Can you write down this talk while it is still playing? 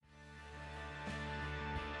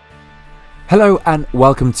Hello and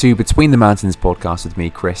welcome to Between the Mountains podcast with me,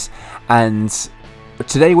 Chris. And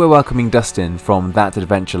today we're welcoming Dustin from That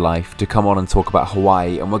Adventure Life to come on and talk about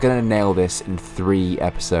Hawaii. And we're going to nail this in 3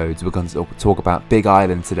 episodes. We're going to talk about Big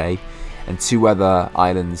Island today and 2 other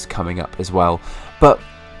islands coming up as well. But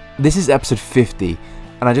this is episode 50.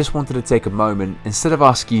 And I just wanted to take a moment, instead of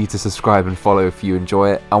asking you to subscribe and follow if you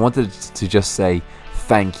enjoy it, I wanted to just say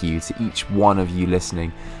thank you to each one of you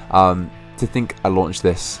listening. To think I launched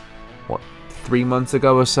this 3 months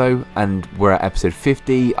ago or so, and we're at episode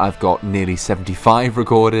 50. I've got nearly 75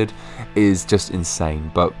 recorded. Is just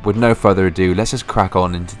insane. But with no further ado, let's just crack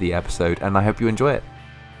on into the episode, and I hope you enjoy it.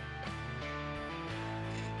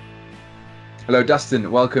 Hello,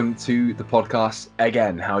 Dustin. Welcome to the podcast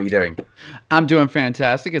again. How are you doing? I'm doing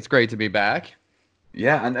fantastic. It's great to be back.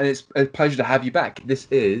 Yeah, and it's a pleasure to have you back. This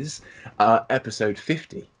is episode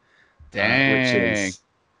 50. Dang. Which is,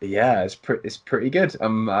 it's pretty good.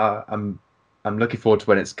 I'm looking forward to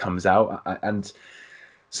when it comes out. And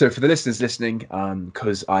so for the listeners listening,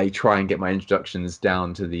 because I try and get my introductions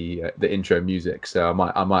down to the intro music, so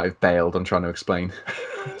I might have bailed on trying to explain.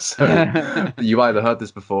 So you either heard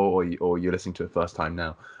this before or you're listening to it first time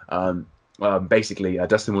now. Basically,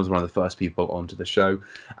 Dustin was one of the first people onto the show,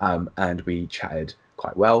 and we chatted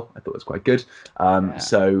quite well. I thought it was quite good.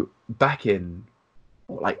 So back in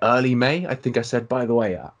early May, I think I said, by the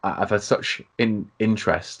way, I've had such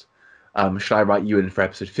interest. Should I write you in for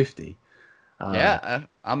episode 50?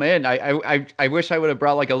 I'm in. I wish I would have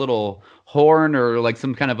brought a little horn or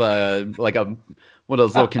some kind of one of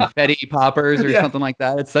those little confetti poppers or something like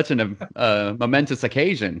that. It's such a momentous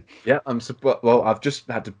occasion. Yeah, well, I've just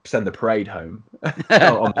had to send the parade home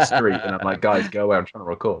on the street, and I'm like, guys, go away. I'm trying to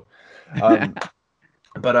record.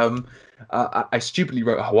 I stupidly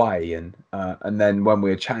wrote Hawaii, and then when we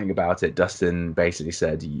were chatting about it, Dustin basically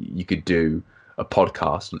said you could do a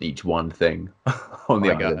podcast on each one thing on the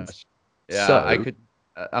island. Gosh. Yeah, so, I could.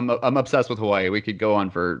 I'm obsessed with Hawaii. We could go on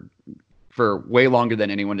for way longer than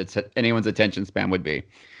anyone's attention span would be.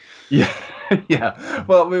 Yeah, yeah.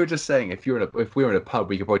 Well, we were just saying if we were in a pub,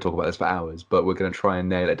 we could probably talk about this for hours. But we're going to try and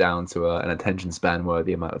nail it down to an attention span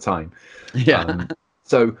worthy amount of time. Yeah.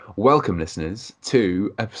 So welcome, listeners,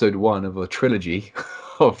 to episode 1 of a trilogy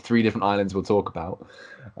of 3 different islands we'll talk about.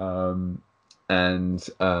 And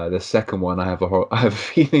the second one, I have a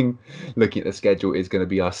feeling, looking at the schedule, is going to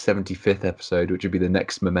be our 75th episode, which would be the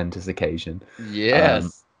next momentous occasion.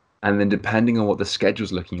 Yes. And then depending on what the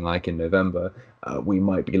schedule's looking like in November, we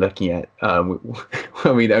might be looking at, I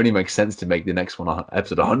mean, it only makes sense to make the next one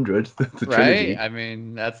episode 100, the trilogy. Right? I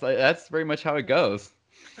mean, that's very much how it goes.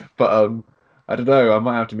 But I don't know, I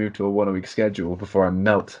might have to move to a 1-a-week schedule before I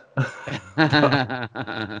melt.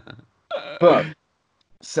 But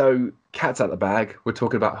so, cat's out the bag. We're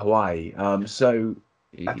talking about Hawaii. So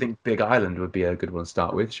I think Big Island would be a good one to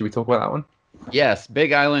start with. Should we talk about that one? Yes,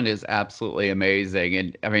 Big Island is absolutely amazing,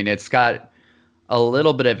 and I mean it's got a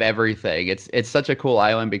little bit of everything. It's such a cool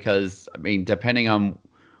island because I mean depending on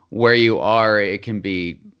where you are, it can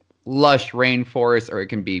be lush rainforest or it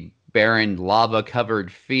can be barren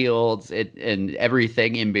lava-covered fields. And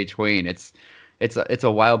everything in between. It's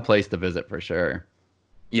a wild place to visit for sure.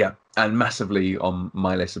 Yeah, and massively on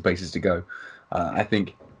my list of places to go. I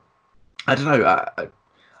think, I don't know,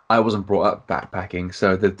 I wasn't brought up backpacking,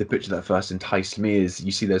 so the picture that first enticed me is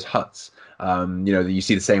you see those huts. You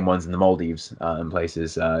see the same ones in the Maldives and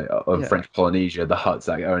places, of French Polynesia, the huts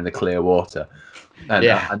that are in the clear water.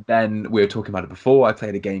 And then we were talking about it before. I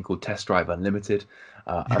played a game called Test Drive Unlimited,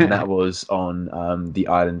 and that was on the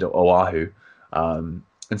island of Oahu.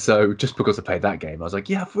 And so just because I played that game, I was like,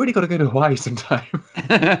 yeah, I've really got to go to Hawaii sometime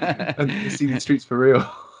and see the streets for real.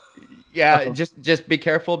 Yeah, just be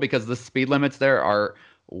careful because the speed limits there are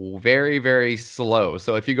very, very slow.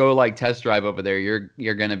 So if you go test drive over there,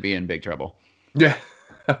 you're going to be in big trouble. Yeah,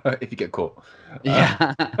 if you get caught.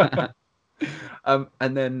 Yeah.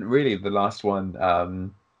 And then really the last one,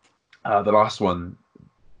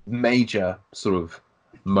 major sort of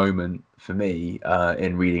moment for me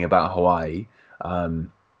in reading about Hawaii,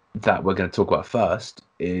 that we're going to talk about first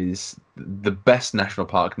is the best national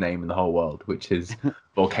park name in the whole world, which is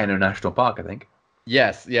Volcano National Park, I think.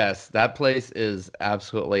 Yes. That place is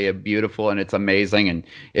absolutely beautiful and it's amazing. And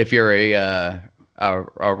if you're a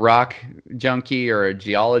rock junkie or a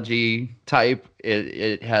geology type,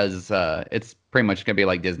 it's pretty much going to be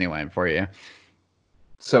like Disneyland for you.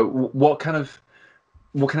 So what kind of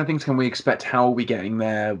things can we expect? How are we getting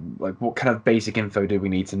there? What kind of basic info do we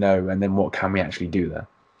need to know? And then what can we actually do there?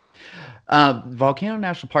 Volcano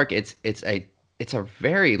National Park, it's a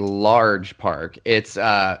very large park. It's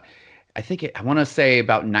I think I want to say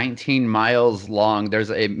about 19 miles long.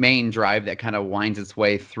 There's a main drive that kind of winds its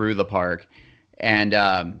way through the park, and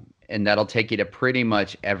that'll take you to pretty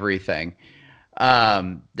much everything.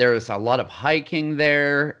 There's a lot of hiking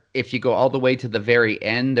there. If you go all the way to the very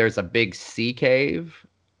end, there's a big sea cave,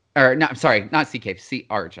 or not. Sorry, not sea cave, sea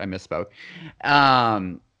arch. I misspoke.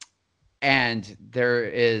 Um, and there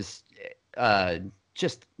is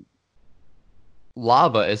just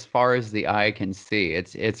lava as far as the eye can see.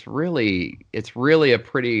 It's really a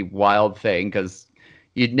pretty wild thing because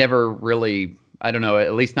you'd never really, I don't know,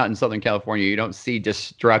 at least not in Southern California, you don't see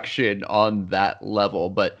destruction on that level.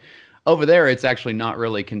 But over there, it's actually not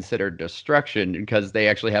really considered destruction because they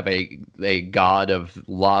actually have a god of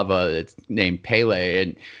lava that's named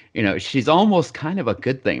Pele, and she's almost kind of a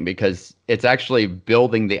good thing because it's actually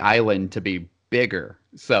building the island to be bigger.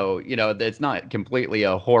 So, it's not completely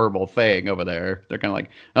a horrible thing over there. They're kind of like,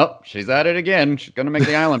 oh, she's at it again. She's going to make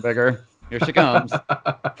the island bigger. Here she comes.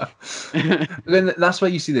 Then that's where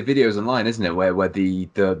you see the videos online, isn't it? Where the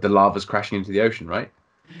lava's crashing into the ocean, right?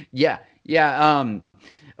 Yeah. Yeah.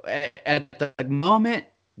 At the moment,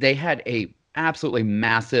 they had a absolutely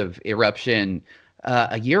massive eruption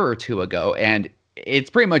a year or two ago, and it's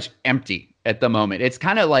pretty much empty at the moment. It's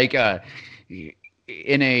kind of like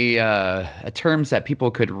in a terms that people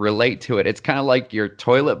could relate to it. It's kind of like your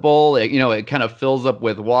toilet bowl. It kind of fills up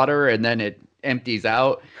with water and then it empties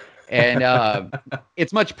out. And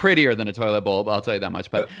it's much prettier than a toilet bowl, I'll tell you that much.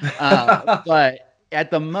 But at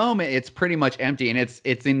the moment, it's pretty much empty, and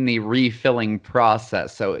it's in the refilling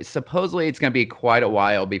process. So supposedly, it's going to be quite a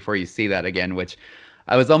while before you see that again. Which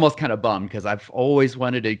I was almost kind of bummed because I've always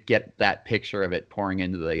wanted to get that picture of it pouring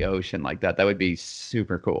into the ocean like that. That would be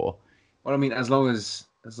super cool. Well, I mean, as long as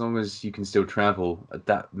you can still travel,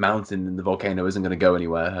 that mountain and the volcano isn't going to go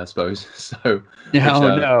anywhere, I suppose. So,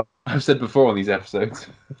 No. I've said before on these episodes.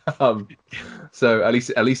 um, so at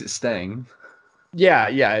least it's staying. Yeah,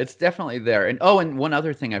 it's definitely there. And one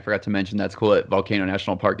other thing I forgot to mention that's cool at Volcano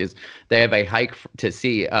National Park is they have a hike to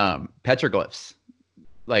see petroglyphs,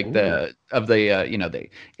 like Ooh. the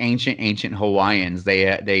ancient Hawaiians.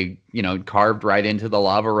 They carved right into the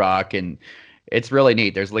lava rock, and it's really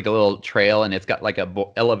neat. There's like a little trail, and it's got like a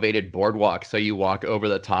elevated boardwalk, so you walk over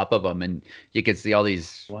the top of them, and you can see all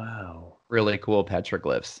these really cool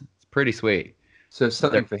petroglyphs. It's pretty sweet. So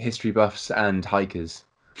something for history buffs and hikers.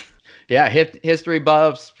 Yeah, history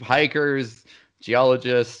buffs, hikers,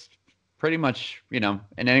 geologists, pretty much, and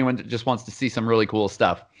anyone that just wants to see some really cool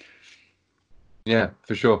stuff. Yeah,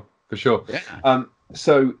 for sure. Yeah.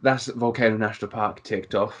 So that's Volcano National Park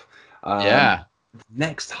ticked off. Yeah.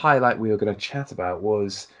 Next highlight we were going to chat about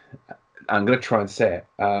was, I'm going to try and say it,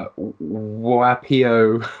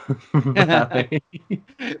 Waipio Valley.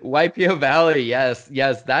 Waipio Valley, yes,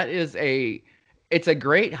 that is it's a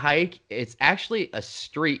great hike. It's actually a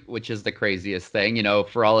street, which is the craziest thing,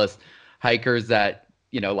 for all us hikers that,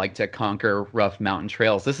 like to conquer rough mountain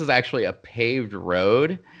trails. This is actually a paved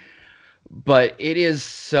road, but it is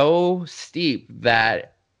so steep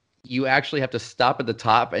that you actually have to stop at the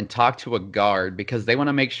top and talk to a guard because they want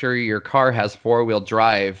to make sure your car has four-wheel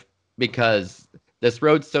drive because this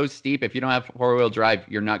road's so steep. If you don't have four-wheel drive,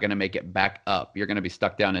 you're not going to make it back up. You're going to be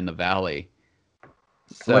stuck down in the valley.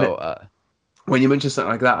 So, when you mention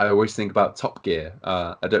something like that, I always think about Top Gear.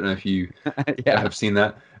 I don't know if you have seen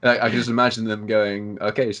that. I can just imagine them going,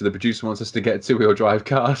 okay, so the producer wants us to get two-wheel drive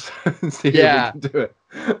cars and see if we can do it.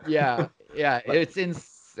 Yeah, it's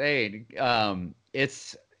insane.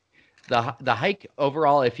 It's the hike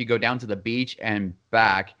overall, if you go down to the beach and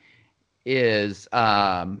back, is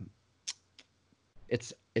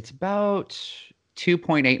it's about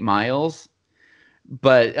 2.8 miles.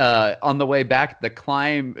 But on the way back, the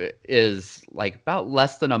climb is like about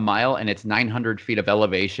less than a mile, and it's 900 feet of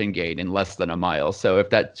elevation gain in less than a mile. So if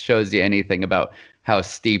that shows you anything about how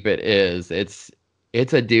steep it is, it's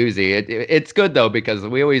a doozy. It's good though because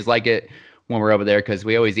we always like it when we're over there because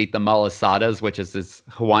we always eat the malasadas, which is this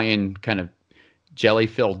Hawaiian kind of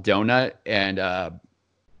jelly-filled donut, and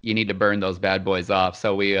you need to burn those bad boys off.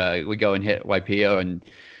 So we go and hit Waipio and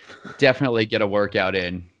definitely get a workout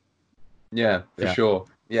in. Yeah, for sure.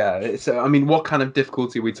 Yeah. So, I mean, what kind of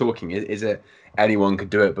difficulty are we talking? Is it anyone could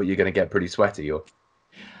do it, but you're going to get pretty sweaty, or?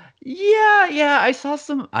 Yeah. I saw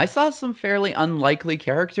some fairly unlikely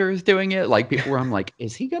characters doing it, like people where I'm like,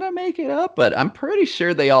 is he gonna make it up? But I'm pretty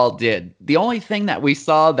sure they all did. The only thing that we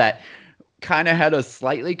saw that kind of had us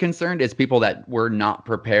slightly concerned is people that were not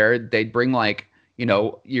prepared. They'd bring like,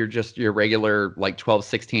 your regular like 12,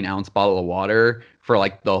 16 ounce bottle of water for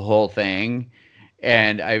like the whole thing.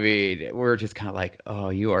 And I mean, we're just kind of like, oh,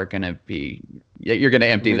 you're going to empty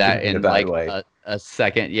that in like a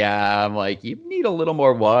second. Yeah, I'm like, you need a little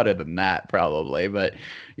more water than that, probably. But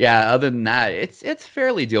yeah, other than that, it's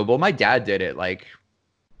fairly doable. My dad did it like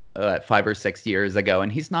 5 or 6 years ago,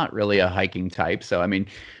 and he's not really a hiking type. So I mean,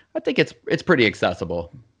 I think it's pretty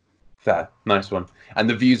accessible. Fair, nice one. And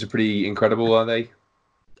the views are pretty incredible, are they?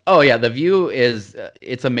 Oh yeah, the view is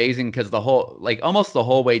it's amazing because the whole like almost the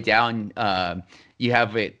whole way down, you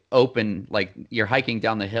have it open like you're hiking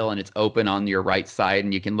down the hill and it's open on your right side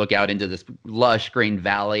and you can look out into this lush green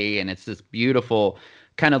valley and it's this beautiful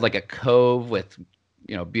kind of like a cove with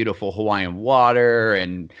beautiful Hawaiian water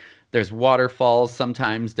and there's waterfalls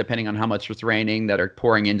sometimes depending on how much it's raining that are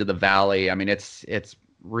pouring into the valley. I mean it's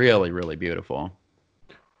really really beautiful.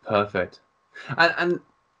 Perfect. And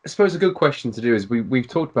I suppose a good question to do is we've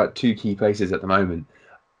talked about two key places at the moment.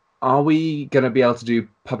 Are we going to be able to do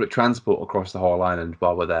public transport across the whole island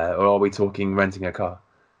while we're there, or are we talking renting a car?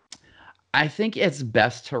 I think it's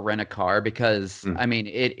best to rent a car because Mm. I mean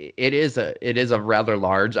it is a rather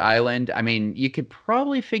large island. I mean, you could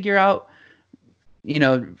probably figure out,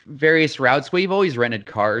 various routes. We've always rented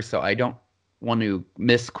cars, so I don't want to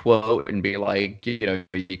misquote and be like, you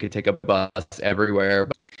could take a bus everywhere.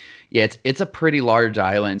 But yeah, it's a pretty large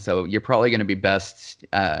island, so you're probably going to be best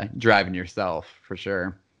driving yourself for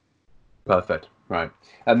sure. Perfect. Right.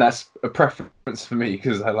 And that's a preference for me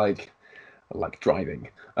because I like driving.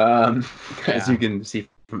 As Yeah. you can see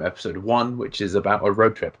from episode 1, which is about a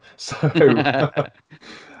road trip. So,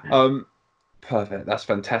 um, perfect. That's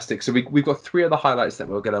fantastic. So we've got three other highlights that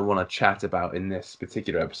we're going to want to chat about in this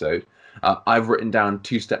particular episode. I've written down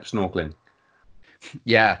two-step snorkeling.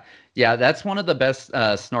 Yeah, yeah, that's one of the best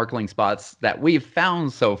snorkeling spots that we've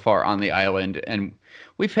found so far on the island, and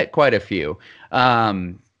we've hit quite a few.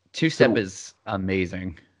 Two step So, is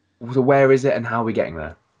amazing. so where is it and how are we getting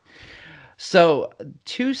there? So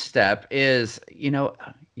two step is,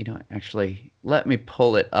 actually, let me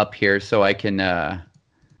pull it up here so I can. I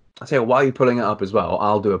say, while you're pulling it up as well,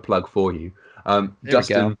 I'll do a plug for you. There we go.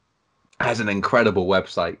 Dustin has an incredible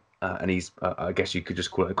website, and he's, I guess you could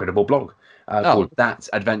just call it a credible blog, Oh, called That's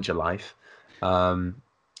Adventure Life. Um,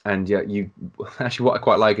 and yeah, you actually what I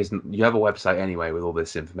quite like is you have a website anyway with all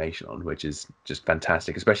this information on, which is just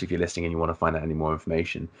fantastic, especially if you're listening and you want to find out any more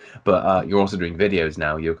information. But you're also doing videos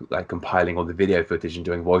now. You're like compiling all the video footage and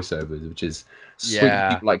doing voiceovers, which is sweet for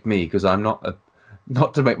yeah. people like me because I'm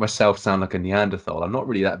not to make myself sound like a Neanderthal. I'm not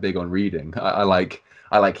really that big on reading. I like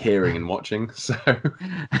hearing and watching. So,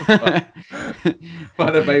 but,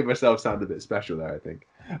 but I made myself sound a bit special there, I think.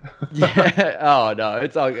 Yeah. Oh no,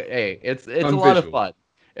 it's all good. Hey, it's a I'm lot of visual. fun.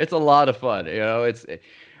 It's a lot of fun.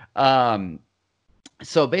 Um.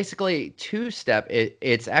 So basically, two step.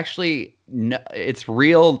 It's actually its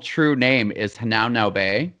real true name is Hanau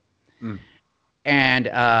Bay, Mm.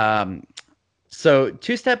 and so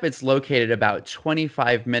two step. It's located about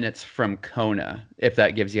 25 minutes from Kona. If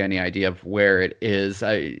that gives you any idea of where it is,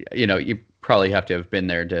 you probably have to have been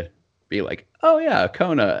there to be like, oh yeah,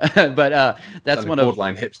 Kona. But that's Sounding one of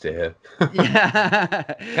borderline hipster here. yeah,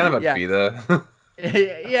 Kind of had to yeah, be there.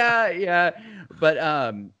 yeah, yeah. But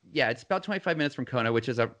yeah, it's about 25 minutes from Kona, which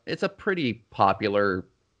is it's a pretty popular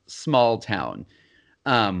small town.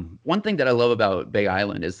 One thing that I love about Big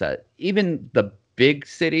Island is that even the big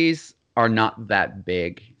cities are not that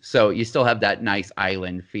big. So you still have that nice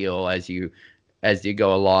island feel as you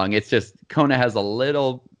go along. It's just Kona has a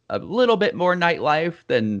little bit more nightlife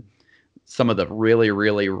than some of the really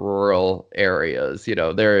really rural areas.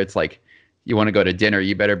 There it's like you want to go to dinner,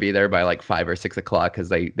 you better be there by like 5 or 6 o'clock because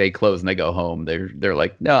they close and they go home. They're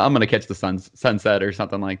like, no, I'm gonna catch the sunset or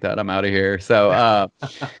something like that. I'm out of here. So,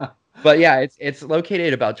 but yeah, it's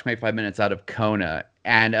located about 25 minutes out of Kona,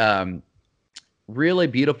 and really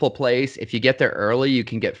beautiful place. If you get there early, you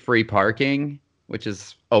can get free parking, which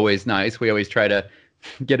is always nice. We always try to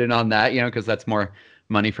get in on that, because that's more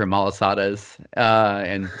money for malasadas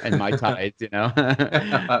and mai tais,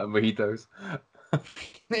 Mojitos.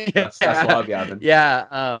 That's what Yeah, I'll be having.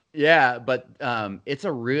 yeah, yeah. But it's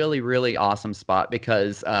a really, really awesome spot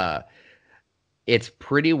because it's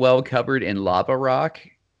pretty well covered in lava rock.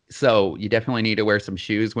 So you definitely need to wear some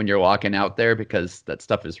shoes when you're walking out there because that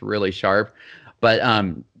stuff is really sharp. But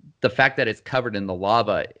the fact that it's covered in the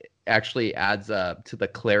lava actually adds to the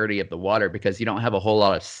clarity of the water because you don't have a whole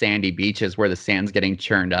lot of sandy beaches where the sand's getting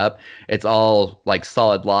churned up. It's all like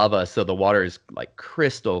solid lava, so the water is like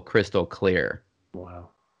crystal, crystal clear. Wow.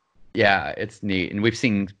 Yeah, it's neat. And we've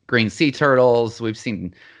seen green sea turtles. We've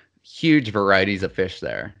seen huge varieties of fish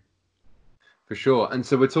there. For sure. And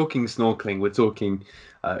so we're talking snorkeling, we're talking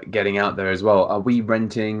getting out there as well. Are we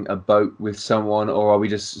renting a boat with someone or are we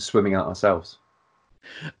just swimming out ourselves?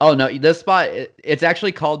 Oh no, this spot it's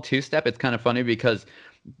actually called Two Step. It's kind of funny because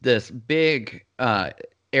this big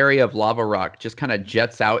area of lava rock just kind of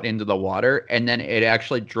jets out into the water, and then it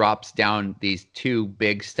actually drops down these two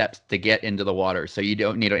big steps to get into the water. So you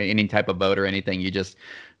don't need any type of boat or anything. You just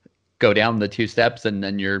go down the two steps, and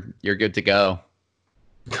then you're good to go.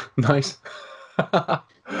 Nice.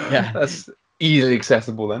 Yeah. That's easily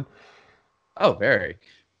accessible then. Oh, very.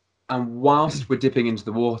 And whilst we're dipping into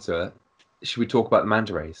the water, should we talk about the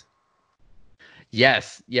manta rays?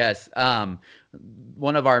 Yes, yes.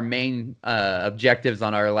 One of our main objectives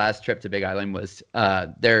on our last trip to Big Island was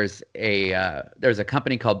there's a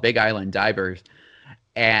company called Big Island Divers,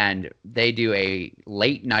 and they do a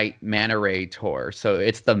late night manta ray tour. So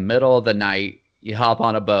it's the middle of the night. You hop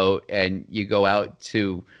on a boat and you go out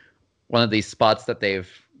to one of these spots that they've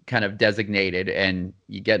kind of designated, and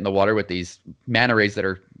you get in the water with these manta rays that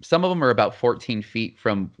are, some of them are about 14 feet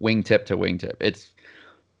from wingtip to wingtip.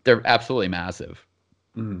 They're absolutely massive.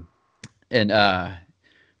 Mm. And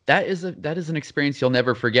that is an experience you'll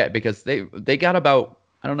never forget, because they got about,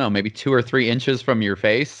 I don't know, maybe 2 or 3 inches from your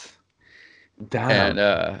face. Damn.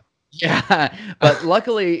 And yeah, but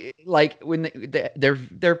luckily, like when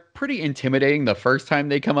they're pretty intimidating the first time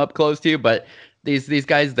they come up close to you, but these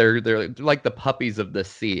guys, they're like the puppies of the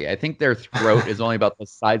sea. I think their throat is only about the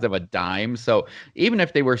size of a dime, so even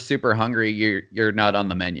if they were super hungry, you're not on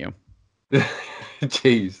the menu.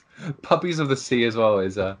 Jeez, puppies of the sea as well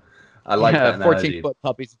is I like that analogy. 14-foot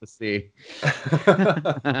puppies of the sea.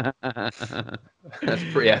 That's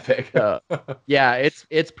pretty epic. Yeah,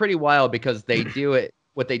 it's pretty wild because they do it.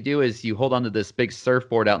 What they do is you hold onto this big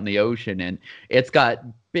surfboard out in the ocean, and it's got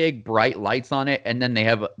big bright lights on it, and then they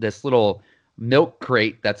have this little milk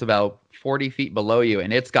crate that's about 40 feet below you,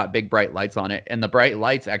 and it's got big bright lights on it, and the bright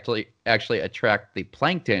lights actually attract the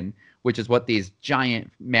plankton, which is what these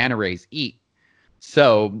giant manta rays eat.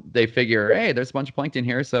 So they figure, hey, there's a bunch of plankton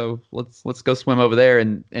here, so let's go swim over there,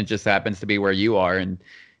 and it just happens to be where you are, and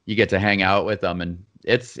you get to hang out with them, and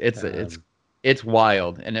it's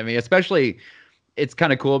wild. And I mean, especially, it's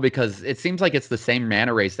kind of cool because it seems like it's the same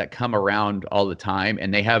manta rays that come around all the time,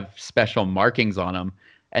 and they have special markings on them,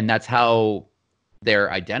 and that's how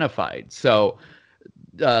they're identified. So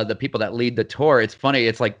the people that lead the tour, it's funny,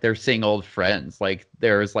 it's like they're seeing old friends. Like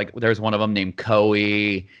there's one of them named Coe.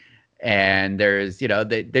 And there's,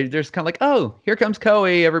 they're just kind of like, oh, here comes Coe,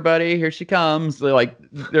 everybody, here she comes.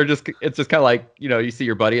 It's just kind of like, you see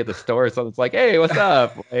your buddy at the store, so it's like, hey, what's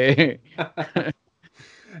up?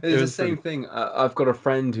 It's the same thing. I've got a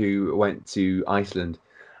friend who went to Iceland,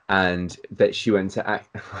 and that she went to.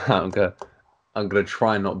 I'm gonna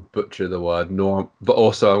try and not butcher the word, but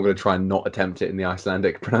also I'm gonna try and not attempt it in the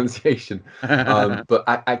Icelandic pronunciation. But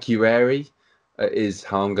Akureyri is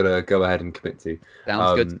how I'm gonna go ahead and commit to.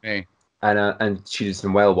 Sounds good to me. And she did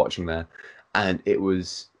some whale watching there, and it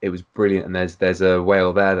was brilliant. And there's a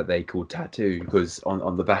whale there that they call Tattoo, because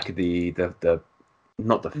on the back of the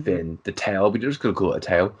not the fin, the tail, we're just gonna call it a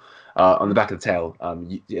tail. On the back of the tail,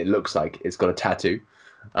 it looks like it's got a tattoo,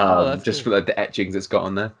 just cool. For the etchings it's got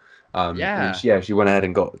on there. She went ahead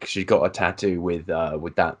and got a tattoo with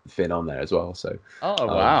that fin on there as well. So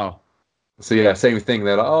wow. So yeah, same thing.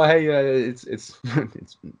 They're like, oh hey, it's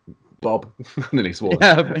Bob. Nearly swore.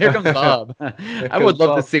 Yeah, here comes Bob. I would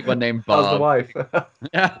love to see one named Bob. How's the wife?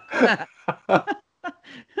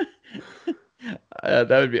 That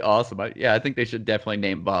would be awesome. I think they should definitely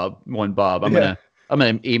name one Bob. I'm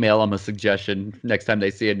gonna email them a suggestion next time they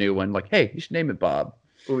see a new one. Like, hey, you should name it Bob.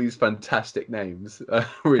 All these fantastic names,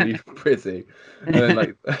 really pretty. And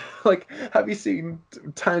then like, have you seen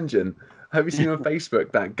Tangent? Have you seen on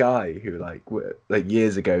Facebook that guy who like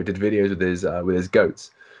years ago did videos with his goats,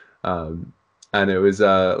 and it was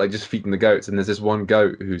just feeding the goats, and there's this one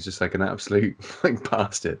goat who's just like an absolute like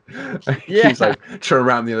bastard. He's like trying to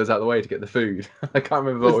ram the others out of the way to get the food. I can't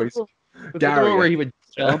remember what he's. Gary, where he would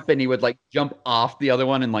jump and he would like jump off the other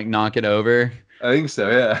one and like knock it over. I think so,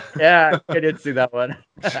 yeah. Yeah, I did see that one.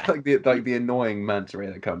 like the annoying manta ray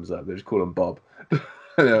that comes up. They just call him Bob.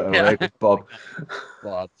 Bob.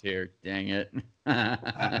 Bob's here. Dang it.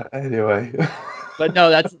 Anyway. But no,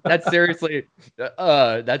 that's seriously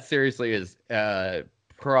is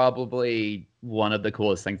probably one of the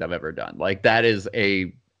coolest things I've ever done. Like that is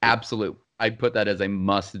a absolute. I'd put that as a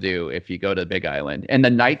must do if you go to Big Island. And the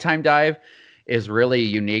nighttime dive is really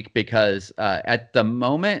unique because at the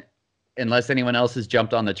moment, unless anyone else has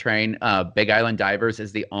jumped on the train, Big Island Divers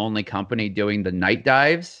is the only company doing the night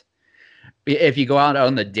dives. If you go out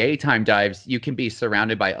on the daytime dives, you can be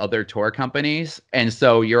surrounded by other tour companies. And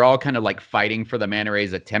so you're all kind of like fighting for the manta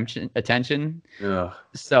ray's attention. Yeah.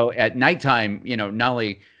 So at nighttime, not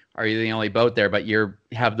only are you the only boat there, but you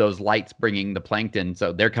have those lights bringing the plankton,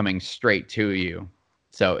 so they're coming straight to you.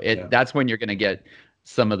 So that's when you're going to get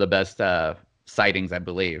some of the best sightings, I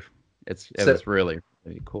believe. It was really,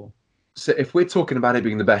 really cool. So if we're talking about it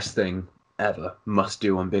being the best thing ever, must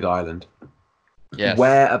do on Big Island, yes.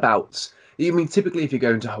 Whereabouts? I mean, typically if you're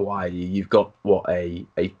going to Hawaii, you've got a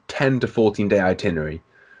 10 to 14 day itinerary.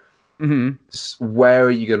 Mm-hmm. Where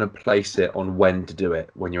are you going to place it on when to do it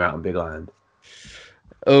when you're out on Big Island?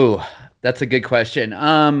 Oh, that's a good question.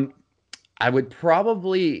 I would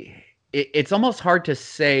probably. It's almost hard to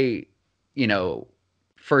say,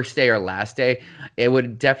 first day or last day. It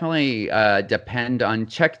would definitely depend on,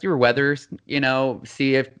 check your weathers,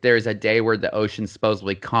 see if there's a day where the ocean's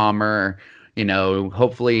supposedly calmer,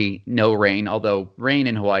 hopefully no rain, although rain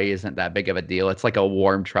in Hawaii isn't that big of a deal. It's like a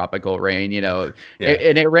warm tropical rain, and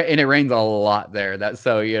it rains a lot there.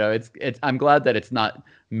 I'm glad that it's not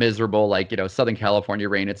miserable like Southern California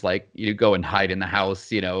rain. It's like you go and hide in the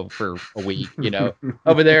house for a week.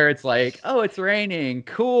 Over there it's like, oh, it's raining,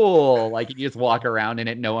 cool, like you just walk around in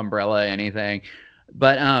it, no umbrella, anything.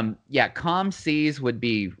 But calm seas would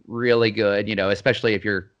be really good, especially if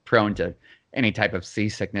you're prone to any type of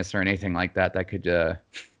seasickness or anything like that. That could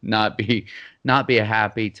not be a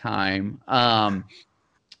happy time. I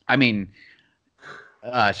mean,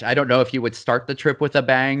 gosh, I don't know if you would start the trip with a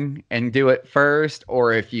bang and do it first,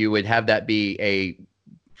 or if you would have that be a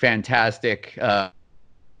fantastic,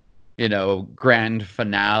 grand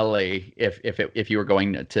finale if you were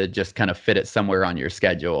going to just kind of fit it somewhere on your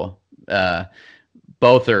schedule.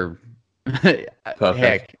 Both are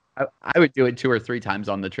heck. I would do it 2 or 3 times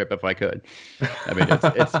on the trip if I could. I mean,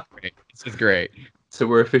 it's great. It's just great. So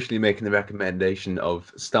we're officially making the recommendation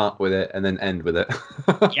of start with it and then end with it.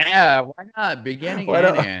 Yeah, why not? Beginning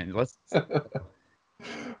and end. Let's.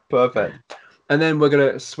 Perfect. And then we're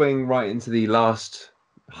gonna swing right into the last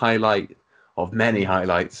highlight of many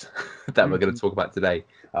highlights that we're going to talk about today.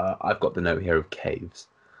 I've got the note here of caves.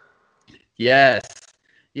 Yes.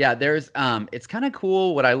 Yeah, there's it's kind of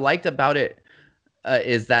cool. What I liked about it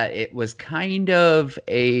is that it was kind of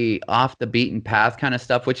a off the beaten path kind of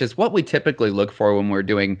stuff, which is what we typically look for when we're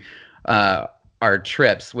doing our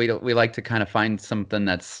trips. We like to kind of find something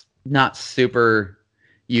that's not super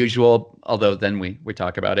usual, although then we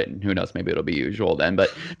talk about it and who knows, maybe it'll be usual then.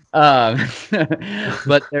 But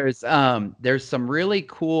but there's some really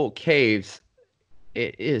cool caves.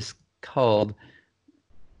 It is called,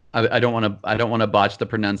 I don't want to botch the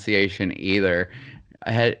pronunciation either.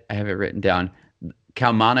 I have it written down.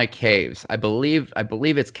 Kaumana Caves. I believe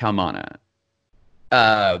it's Kaumana.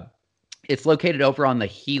 It's located over on the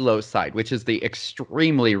Hilo side, which is the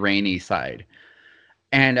extremely rainy side.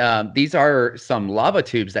 And these are some lava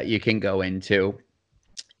tubes that you can go into.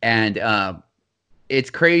 And it's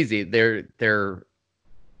crazy. They're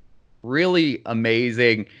really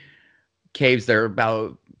amazing caves. They're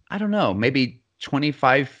about, I don't know, maybe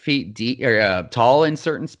 25 feet deep or tall in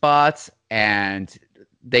certain spots, and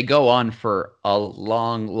they go on for a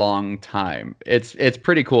long time. It's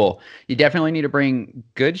pretty cool. You definitely need to bring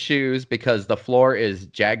good shoes because the floor is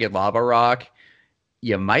jagged lava rock.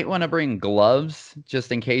 You might want to bring gloves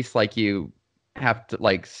just in case, like, you have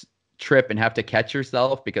to trip and have to catch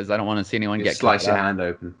yourself, because I don't want to see anyone get slice your hand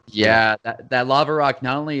open. Yeah, that lava rock,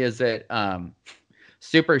 not only is it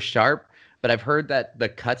super sharp, but I've heard that the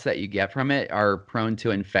cuts that you get from it are prone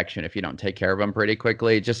to infection if you don't take care of them pretty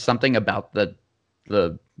quickly. Just something about the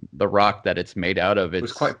rock that it's made out of.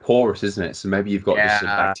 It's quite porous, isn't it? So maybe you've got this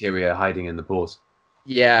bacteria hiding in the pores.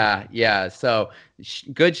 Yeah. So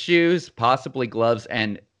good shoes, possibly gloves,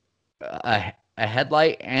 and a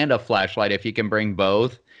headlight and a flashlight if you can bring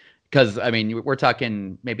both. Because, I mean, we're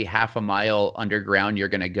talking maybe half a mile underground you're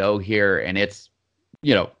going to go here, and it's,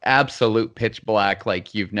 absolute pitch black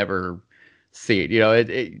like you've never seen.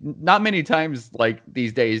 Not many times like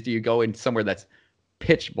these days do you go in somewhere that's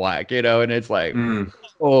pitch black, and it's like,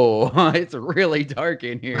 oh, it's really dark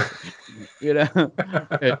in here. Yeah.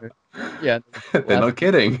 They're not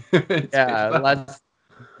kidding. Last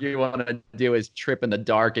you want to do is trip in the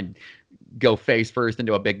dark and go face first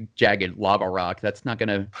into a big jagged lava rock. That's not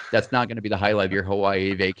gonna be the highlight of your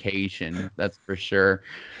Hawaii vacation, that's for sure.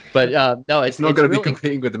 But no, it's not gonna be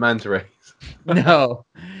competing with the manta rays. no,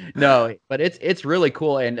 but it's really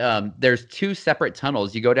cool. And there's 2 separate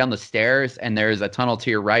tunnels. You go down the stairs, and there's a tunnel to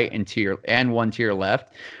your right and one to your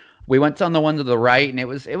left. We went on the one to the right, and it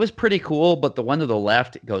was pretty cool, but the one to the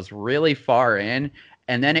left goes really far in,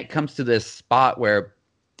 and then it comes to this spot where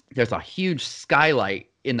there's a huge skylight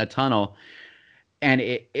in the tunnel, and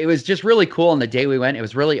it was just really cool. On the day we went, it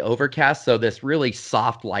was really overcast, so this really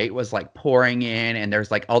soft light was like pouring in, and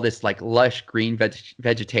there's like all this like lush green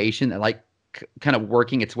vegetation that like kind of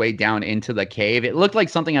working its way down into the cave. It looked like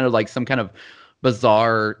something out of like some kind of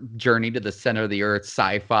bizarre journey to the center of the earth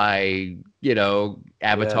sci-fi,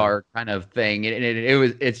 Avatar kind of thing. And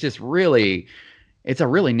it's just really, it's a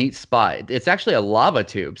really neat spot. It's actually a lava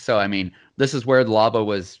tube. So, I mean, this is where the lava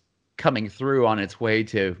was coming through on its way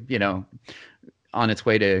to,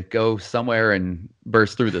 go somewhere and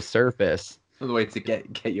burst through the surface. The way to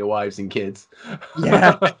get your wives and kids.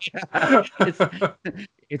 Yeah.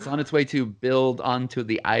 It's on its way to build onto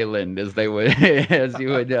the island, as they would, as you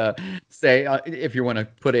would say, if you want to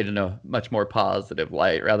put it in a much more positive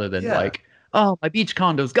light, rather than like, oh, my beach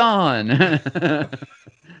condo's gone. I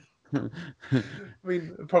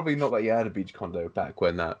mean, probably not that you had a beach condo back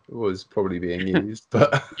when that was probably being used,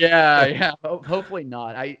 but yeah. Hopefully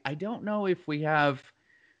not. I don't know if we have.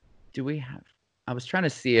 Do we have? I was trying to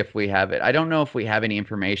see if we have it. I don't know if we have any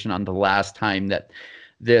information on the last time that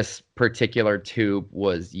this particular tube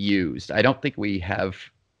was used. I don't think we have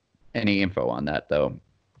any info on that, though.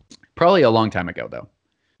 Probably a long time ago, though.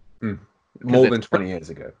 More than 20 years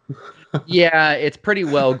ago. Yeah, it's pretty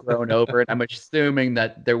well grown over, and I'm assuming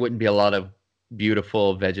that there wouldn't be a lot of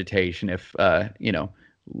beautiful vegetation if,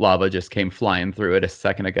 lava just came flying through it a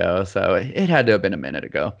second ago. So it had to have been a minute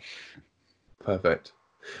ago. Perfect.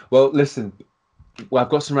 Well, listen, I've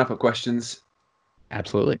got some wrap-up questions.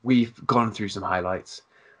 Absolutely. We've gone through some highlights.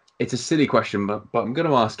 It's a silly question, but I'm going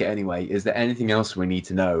to ask it anyway. Is there anything else we need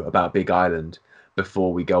to know about Big Island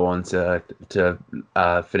before we go on to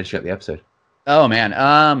finishing up the episode? Oh, man.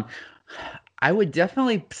 I would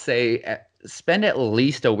definitely say spend at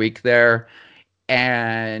least a week there,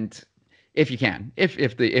 and if you can,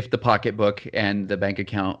 if the pocketbook and the bank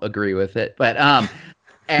account agree with it, but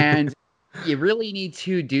and you really need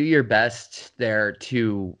to do your best there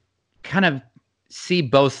to kind of see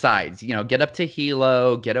both sides. Get up to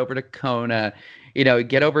Hilo, get over to Kona,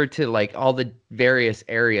 get over to like all the various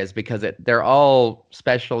areas, because they're all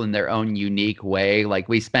special in their own unique way. Like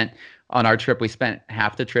on our trip, we spent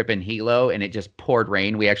half the trip in Hilo, and it just poured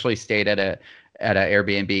rain. We actually stayed at a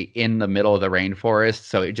Airbnb in the middle of the rainforest,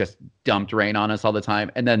 so it just dumped rain on us all the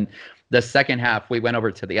time. And then the second half, we went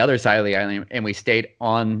over to the other side of the island, and we stayed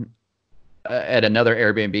on at another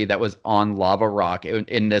Airbnb that was on lava rock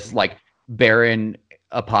in this like barren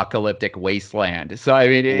apocalyptic wasteland. So I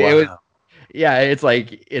mean, it was, it's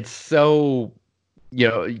like, it's so,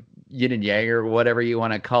 yin and yang or whatever you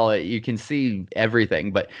want to call it. You can see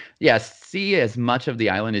everything, but see as much of the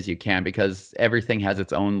island as you can, because everything has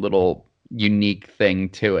its own little unique thing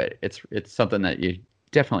to it. It's something that you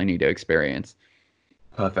definitely need to experience.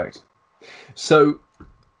 Perfect. So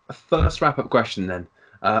first wrap-up question then,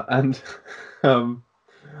 and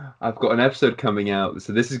I've got an episode coming out,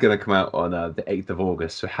 so this is going to come out on the 8th of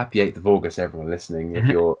August. So happy 8th of August, everyone listening,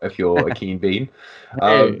 if you're a keen bean.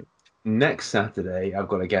 Next Saturday, I've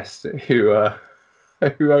got a guest who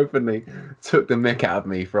openly took the mick out of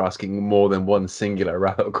me for asking more than one singular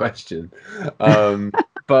wrap-up question.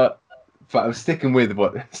 But I'm sticking with it.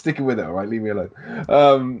 All right, leave me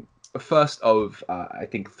alone. First of I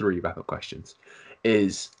think 3 wrap-up questions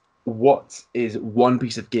is, what is one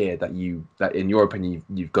piece of gear that in your opinion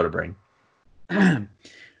you've got to bring?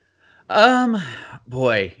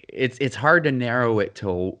 Boy, it's hard to narrow it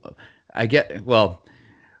to. I guess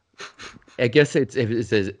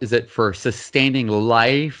is it for sustaining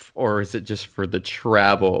life, or is it just for the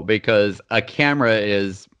travel? Because a camera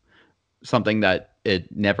is something that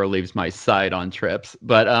it never leaves my side on trips.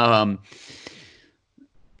 But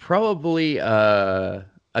probably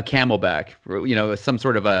a CamelBak, some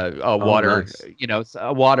sort of a water, nice.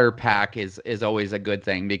 A water pack is always a good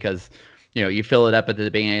thing, because, you fill it up at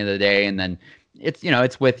the beginning of the day, and then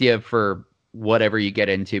it's with you for whatever you get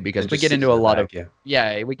into, because we get into a lot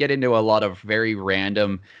of very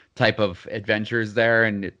random type of adventures there,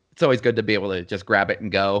 and it's always good to be able to just grab it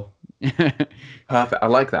and go. Perfect. I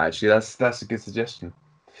like that, actually. That's a good suggestion.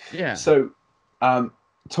 Yeah. So,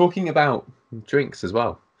 talking about drinks as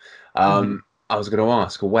well, I was going to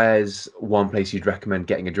ask, where's one place you'd recommend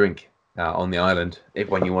getting a drink on the island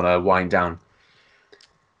when you want to wind down?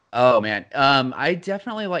 Oh man, I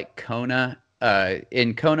definitely like Kona.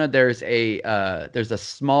 In Kona, there's a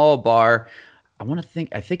small bar. I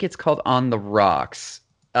think it's called On the Rocks.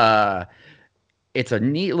 It's a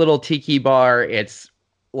neat little tiki bar. It's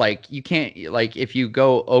like, you can't, like, if you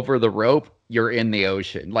go over the rope, you're in the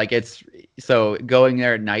ocean. Like, so going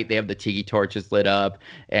there at night, they have the tiki torches lit up,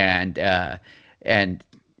 and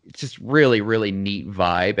it's just really, really neat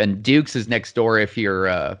vibe. And Duke's is next door if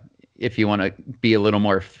you're if you want to be a little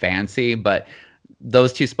more fancy. But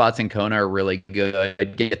those two spots in Kona are really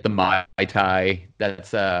good. Get the Mai Tai.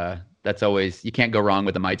 That's always, you can't go wrong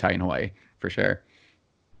with the Mai Tai in Hawaii for sure.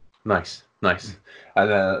 Nice.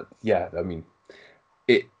 And yeah, I mean,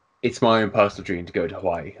 it's my own personal dream to go to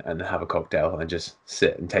Hawaii and have a cocktail and just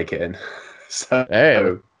sit and take it in.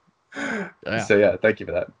 So, so yeah, thank you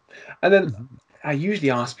for that. And then I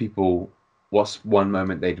usually ask people what's one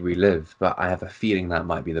moment they'd relive, but I have a feeling that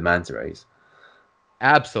might be the manta rays.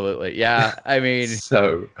 Absolutely, yeah. I mean,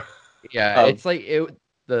 so yeah, it's like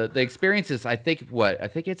the experience is, I think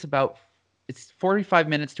it's 45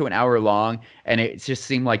 minutes to an hour long, and it just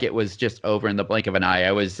seemed like it was just over in the blink of an eye.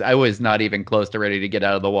 I was not even close to ready to get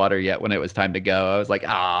out of the water yet when it was time to go. I was like,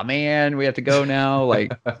 "Ah, man, we have to go now."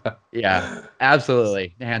 Like, yeah,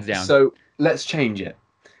 absolutely, hands down. So let's change it.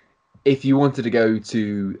 If you wanted to go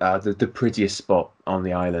to the prettiest spot on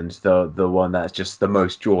the island, the one that's just the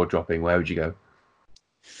most jaw-dropping, where would you go?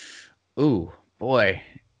 Ooh, boy.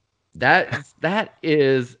 That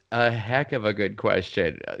is a heck of a good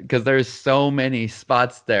question, because there's so many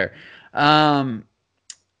spots there. I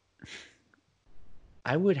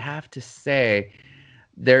would have to say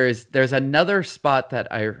there's another spot that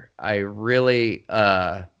I really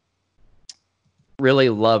really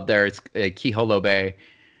love there. It's Kiholo Bay,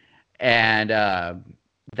 and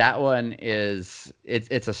that one is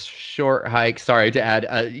it's a short hike. Sorry to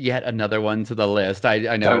add yet another one to the list.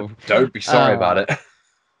 I know. Don't be sorry about it.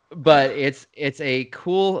 But it's a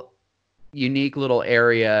cool, unique little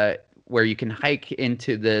area where you can hike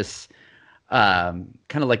into this kind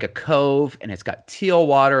of like a cove, and it's got teal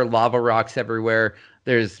water, lava rocks everywhere.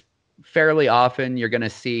 There's fairly often you're going to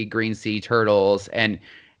see green sea turtles, and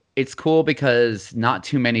it's cool because not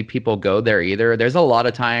too many people go there either. There's a lot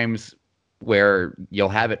of times where you'll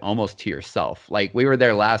have it almost to yourself. Like, we were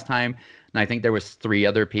there last time, and I think there was 3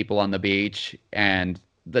 other people on the beach, and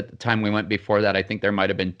the time we went before that, I think there might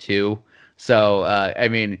have been 2. So, I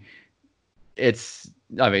mean,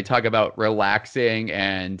 talk about relaxing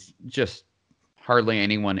and just hardly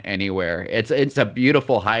anyone anywhere. It's a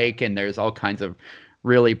beautiful hike, and there's all kinds of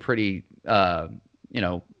really pretty, there's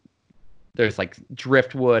like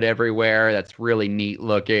driftwood everywhere. That's really neat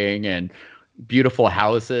looking, and beautiful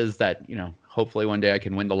houses that, hopefully one day I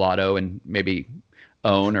can win the lotto and maybe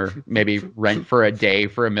own, or maybe rent for a day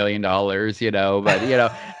for $1 million,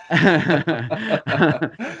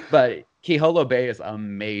 but Kiholo Bay is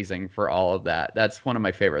amazing for all of that. That's one of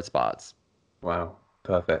my favorite spots. Wow,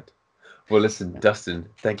 perfect. Well, listen, Dustin,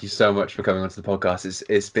 thank you so much for coming onto the podcast.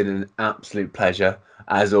 It's been an absolute pleasure,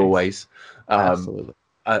 as always. Absolutely.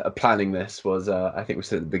 Planning this was, I think we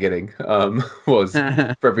said at the beginning, was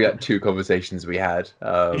for every 2 conversations we had,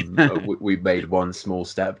 we made one small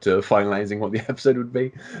step to finalizing what the episode would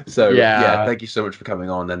be. So yeah, thank you so much for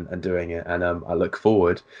coming on and doing it. And I look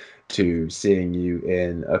forward to seeing you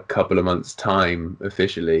in a couple of months' time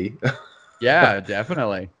officially. Yeah,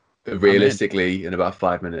 definitely. Realistically, in about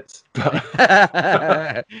 5 minutes.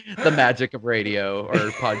 The magic of radio or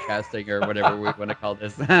podcasting or whatever we want to call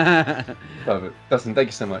this. Perfect. Dustin, thank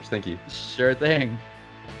you so much. Thank you. Sure thing.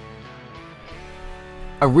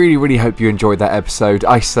 I really, really hope you enjoyed that episode.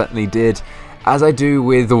 I certainly did, as I do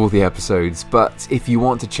with all the episodes. But if you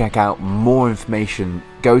want to check out more information,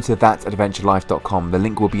 go to thatadventurelife.com. The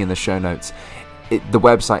link will be in the show notes. The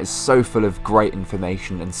website is so full of great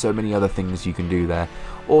information and so many other things you can do there.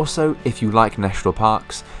 Also, if you like national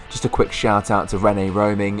parks, just a quick shout out to Renee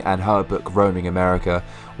Roaming and her book Roaming America,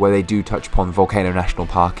 where they do touch upon Volcano National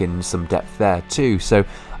Park in some depth there too. So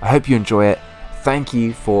I hope you enjoy it. Thank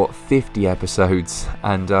you for 50 episodes,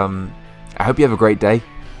 and I hope you have a great day.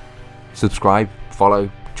 Subscribe, follow,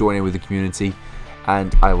 join in with the community,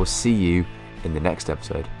 and I will see you in the next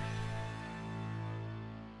episode.